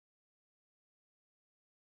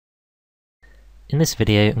In this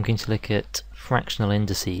video I'm going to look at fractional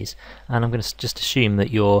indices, and I'm going to just assume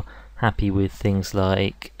that you're happy with things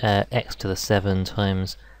like x to the 7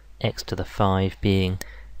 times x to the 5 being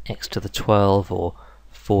x to the 12, or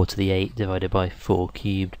 4 to the 8 divided by 4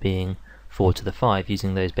 cubed being 4 to the 5,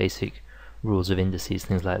 using those basic rules of indices,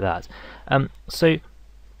 things like that. So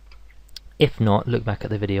if not, look back at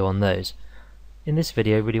the video on those. In this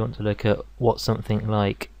video I really want to look at what something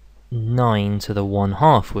like 9 to the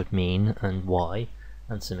 1/2 would mean and why,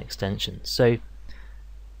 and some extensions. So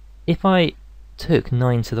if I took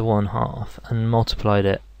 9 to the 1/2 and multiplied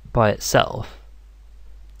it by itself,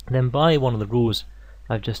 then by one of the rules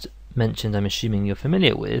I've just mentioned, I'm assuming you're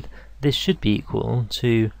familiar with, this should be equal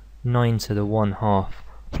to 9 to the 1/2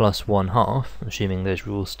 plus 1/2, assuming those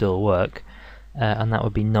rules still work, and that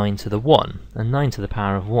would be 9 to the 1, and 9 to the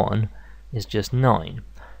power of 1 is just 9.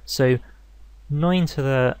 So 9 to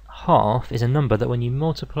the 1/2 is a number that when you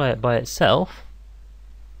multiply it by itself,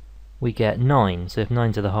 we get 9. So if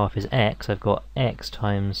 9 to the 1/2 is x, I've got x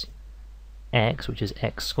times x, which is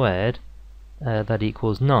x squared, that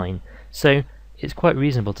equals 9. So it's quite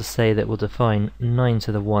reasonable to say that we'll define 9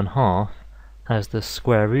 to the 1/2 as the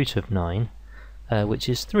square root of 9, which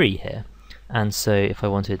is 3 here. And so if I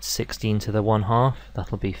wanted 16 to the 1/2,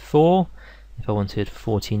 that'll be 4. If I wanted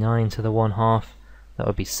 49 to the 1/2, that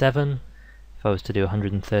would be 7. If I was to do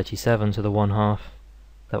 137 to the 1/2,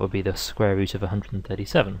 that would be the square root of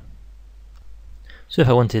 137. So if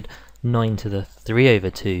I wanted 9 to the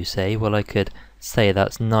 3/2, say, well, I could say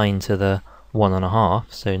that's 9 to the 1/2,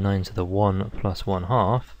 so 9 to the 1 plus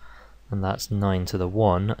 1/2, and that's 9 to the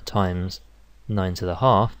 1 times 9 to the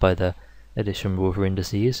 1/2 by the addition rule for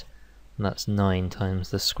indices, and that's 9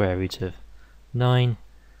 times the square root of 9,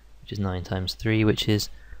 which is 9 times 3, which is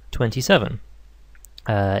 27.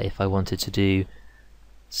 If I wanted to do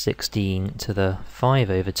 16 to the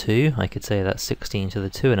 5/2, I could say that's 16 to the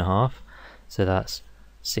 2.5, so that's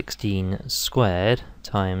 16 squared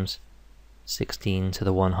times 16 to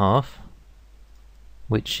the 1/2,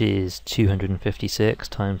 which is 256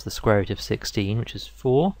 times the square root of 16, which is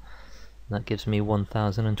 4, and that gives me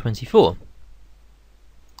 1024.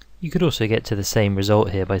 You could also get to the same result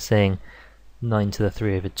here by saying 9 to the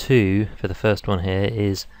 3/2 for the first one here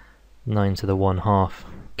is 9 to the 1/2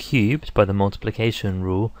 cubed by the multiplication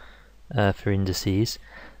rule for indices,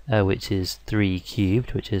 which is 3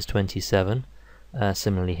 cubed, which is 27.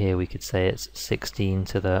 Similarly here we could say it's 16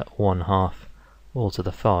 to the 1/2 all to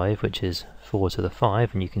the 5, which is 4 to the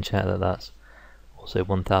 5, and you can check that that's also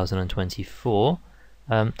 1024.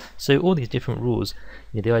 So all these different rules,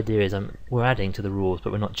 the idea is we're adding to the rules,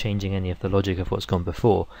 but we're not changing any of the logic of what's gone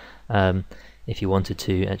before. If you wanted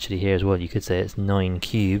to, actually here as well, you could say it's 9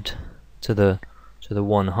 cubed to the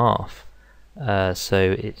 1/2.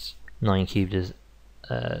 So it's 9 cubed is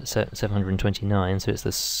 729, so it's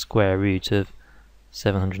the square root of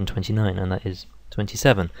 729, and that is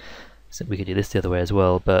 27. So we could do this the other way as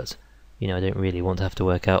well, but I don't really want to have to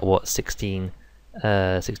work out what 16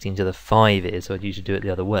 to the 5 is, so I'd usually do it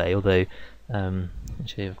the other way, although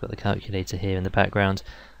actually I've got the calculator here in the background,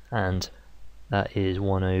 and that is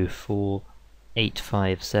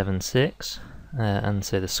 1048576, and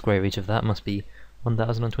so the square root of that must be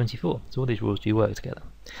 1024. So all these rules do work together.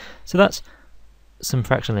 So that's some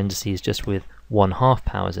fractional indices just with 1/2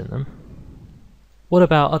 powers in them. What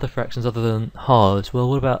about other fractions other than halves? Well,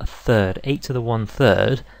 what about a third? 8 to the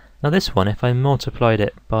 1/3. Now this one, if I multiplied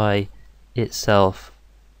it by itself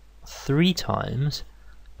 3 times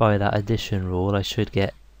by that addition rule, I should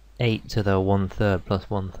get 8 to the 1/3 plus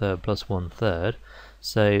 1/3 plus 1/3.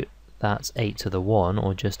 So that's 8 to the 1,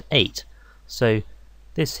 or just 8. So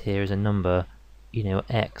this here is a number,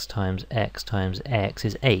 x times x times x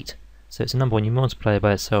is 8. So it's a number when you multiply it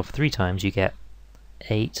by itself 3 times, you get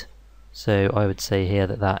 8. So I would say here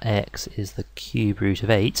that that x is the cube root of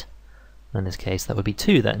 8. In this case, that would be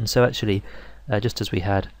 2 then. So actually, just as we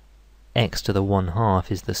had x to the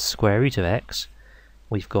 1/2 is the square root of x,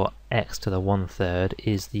 we've got x to the 1/3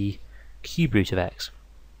 is the cube root of x.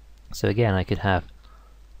 So again, I could have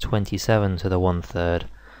 27 to the 1/3,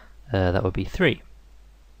 that would be 3.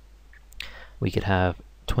 We could have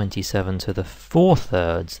 27 to the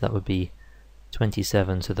 4/3, that would be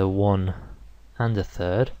 27 to the 1 and a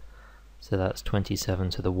third, so that's 27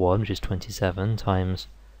 to the 1, which is 27, times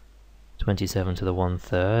 27 to the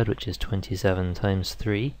 1/3, which is 27 times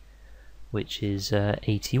 3, which is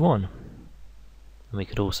 81. And we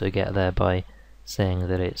could also get there by saying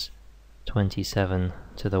that it's 27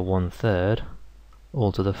 to the 1/3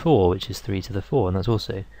 all to the 4, which is 3 to the 4, and that's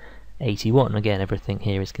also 81. Again, everything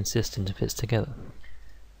here is consistent and fits together.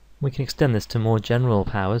 We can extend this to more general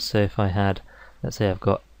powers, so if I had, let's say I've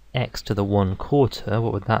got x to the 1/4,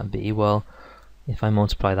 what would that be? Well, if I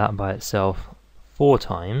multiply that by itself 4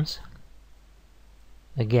 times,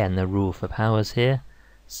 again the rule for powers here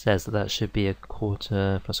says that that should be a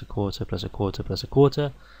quarter plus a quarter plus a quarter plus a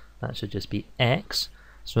quarter. That should just be x.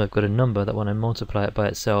 So I've got a number that when I multiply it by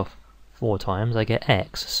itself 4 times, I get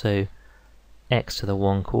x. So x to the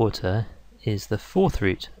 1/4 is the 4th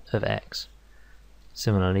root of x.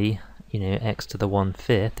 Similarly, x to the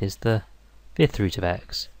 1/5 is the 5th root of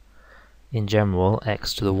x. In general,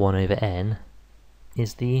 x to the 1 over n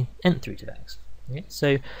is the nth root of x. Okay?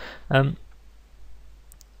 So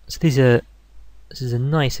this is a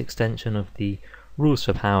nice extension of the rules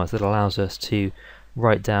for powers that allows us to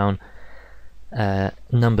write down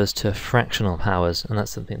numbers to fractional powers, and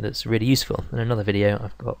that's something that's really useful. In another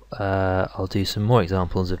video I'll do some more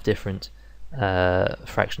examples of different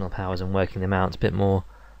fractional powers and working them out a bit more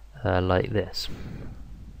like this.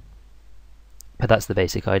 But that's the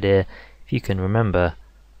basic idea. If you can remember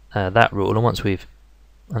that rule, and once we've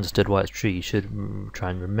understood why it's true, you should try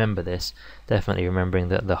and remember this, definitely remembering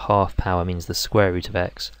that the half power means the square root of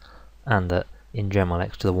x, and that in general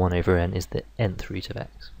x to the 1 over n is the nth root of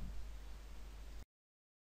x.